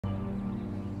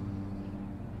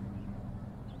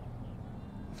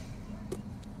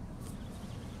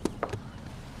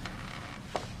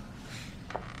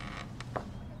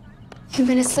You've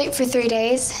been asleep for 3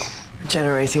 days.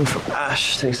 Regenerating from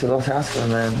ash takes a lot out of a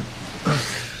man.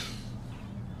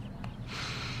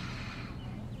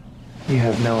 You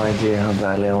have no idea how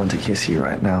badly I want to kiss you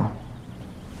right now.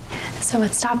 So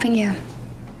what's stopping you?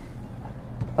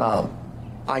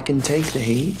 I can take the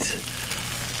heat.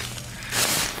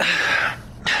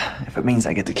 If it means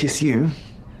I get to kiss you,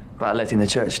 but letting the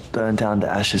church burn down to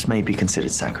ashes may be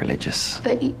considered sacrilegious.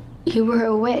 But you were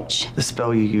a witch. The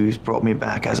spell you used brought me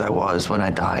back as I was when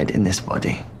I died in this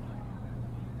body.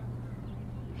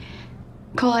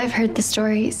 Cole, I've heard the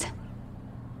stories.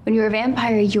 When you were a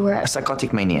vampire, you were A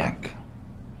psychotic maniac.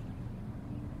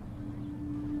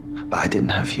 But I didn't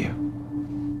have you.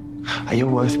 Are you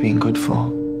worth being good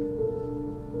for?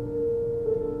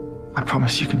 I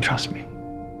promise you can trust me.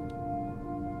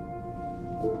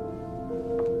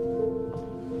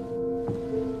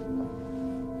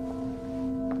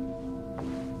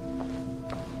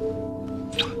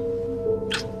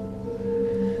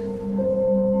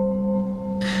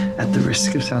 At the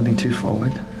risk of sounding too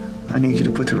forward, I need you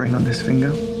to put a ring on this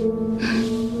finger.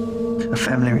 A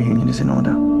family reunion is in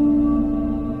order.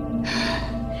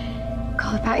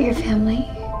 Call about your family.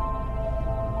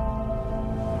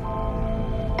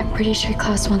 I'm pretty sure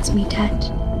Klaus wants me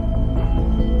dead.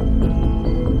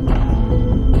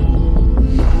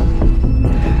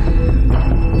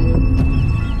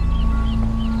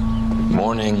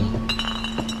 Morning.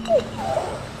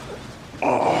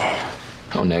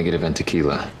 Oh, negative and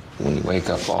tequila. When you wake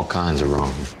up, all kinds are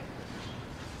wrong.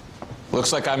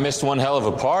 Looks like I missed one hell of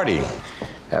a party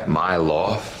at my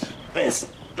loft. It's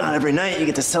not every night you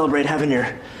get to celebrate having your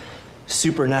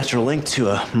supernatural link to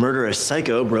a murderous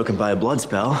psycho broken by a blood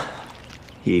spell.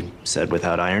 He said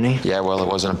without irony. Yeah, well, it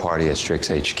wasn't a party at Strix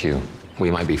HQ. We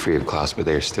might be free of Klaus, but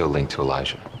they're still linked to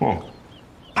Elijah.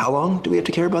 How long do we have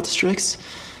to care about the Strix?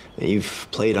 You've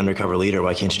played undercover leader.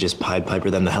 Why can't you just Pied Piper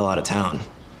them the hell out of town?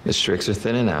 The Strix are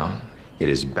thinning out. It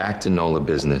is back to NOLA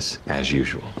business as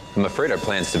usual. I'm afraid our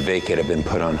plans to vacate have been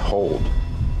put on hold.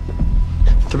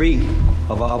 3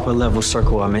 of our upper-level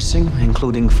circle are missing,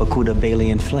 including Fakuda, Bailey,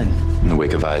 and Flynn. In the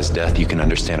wake of Aya's death, you can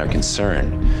understand our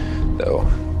concern, though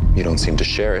you don't seem to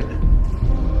share it.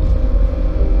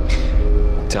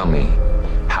 Tell me,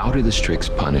 how do the Strix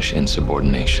punish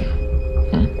insubordination?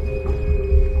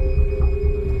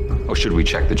 Or should we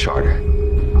check the charter?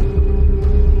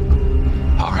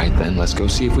 All right, then, let's go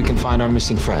see if we can find our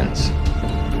missing friends.